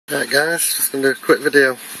Right guys, just going to do a quick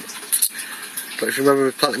video. But if you remember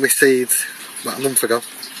me planting my seeds about a month ago,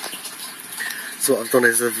 so what I've done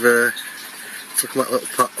is I've took them out little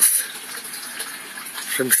pots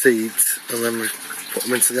from seeds and then we've put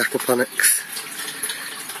them into the aquaponics.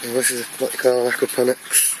 And this is what you call an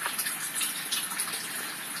aquaponics.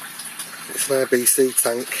 It's an IBC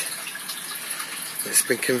tank. It's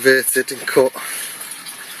been converted and cut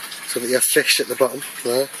so that you have fish at the bottom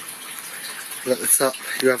there. And at the top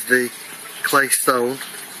you have the clay stone,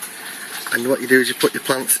 and what you do is you put your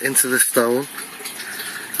plants into the stone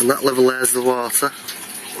and that level there's the water,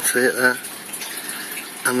 see it there,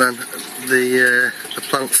 and then the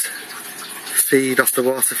plants feed off the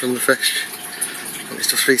water from the fish and it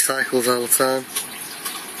just recycles all the time.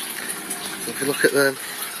 So if you look at them,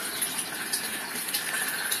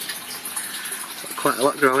 quite a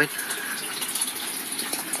lot growing.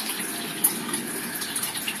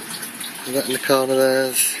 And that in the corner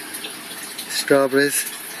there's strawberries,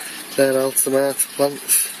 they're all tomato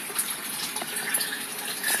plants.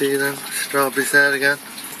 See them, strawberries there again.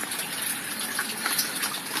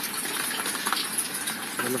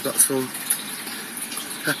 And I've got some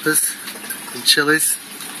peppers and chilies,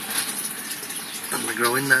 and they're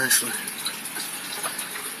growing nicely.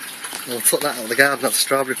 And I took that out of the garden, that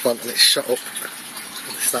strawberry plant, and it's shot up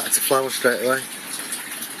and it started to flower straight away.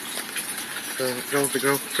 So they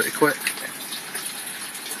grow pretty quick.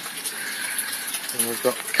 And we've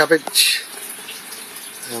got cabbage,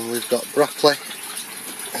 and we've got broccoli,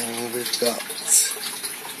 and we've got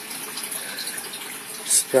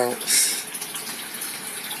sprouts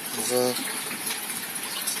as well.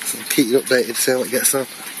 So we'll keep you updated, see how it gets on.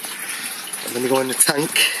 And then we go in the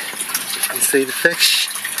tank, you can see the fish.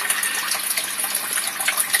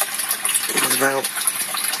 There's about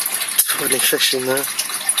 20 fish in there.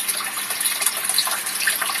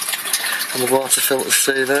 And the water filters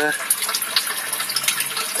through there.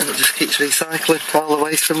 And it just keeps recycling all the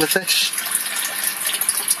waste from the fish.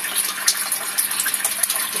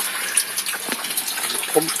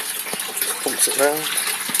 Pumps it round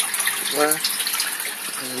there,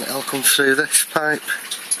 and it all comes through this pipe.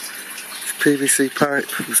 It's a PVC pipe,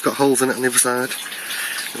 it's got holes in it on the other side.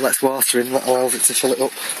 It lets water in, that allows it to fill it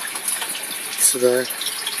up. So there,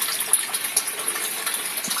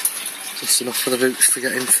 just enough for the roots to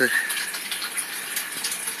get into.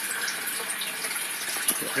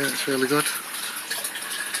 Yeah, it's really good.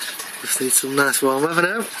 Just need some nice warm weather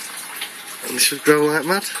now, and it should grow like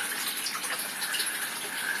mad.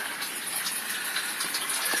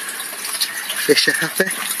 Fish are happy.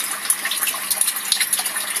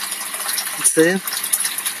 You see them?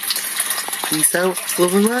 Peace out,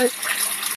 love and light.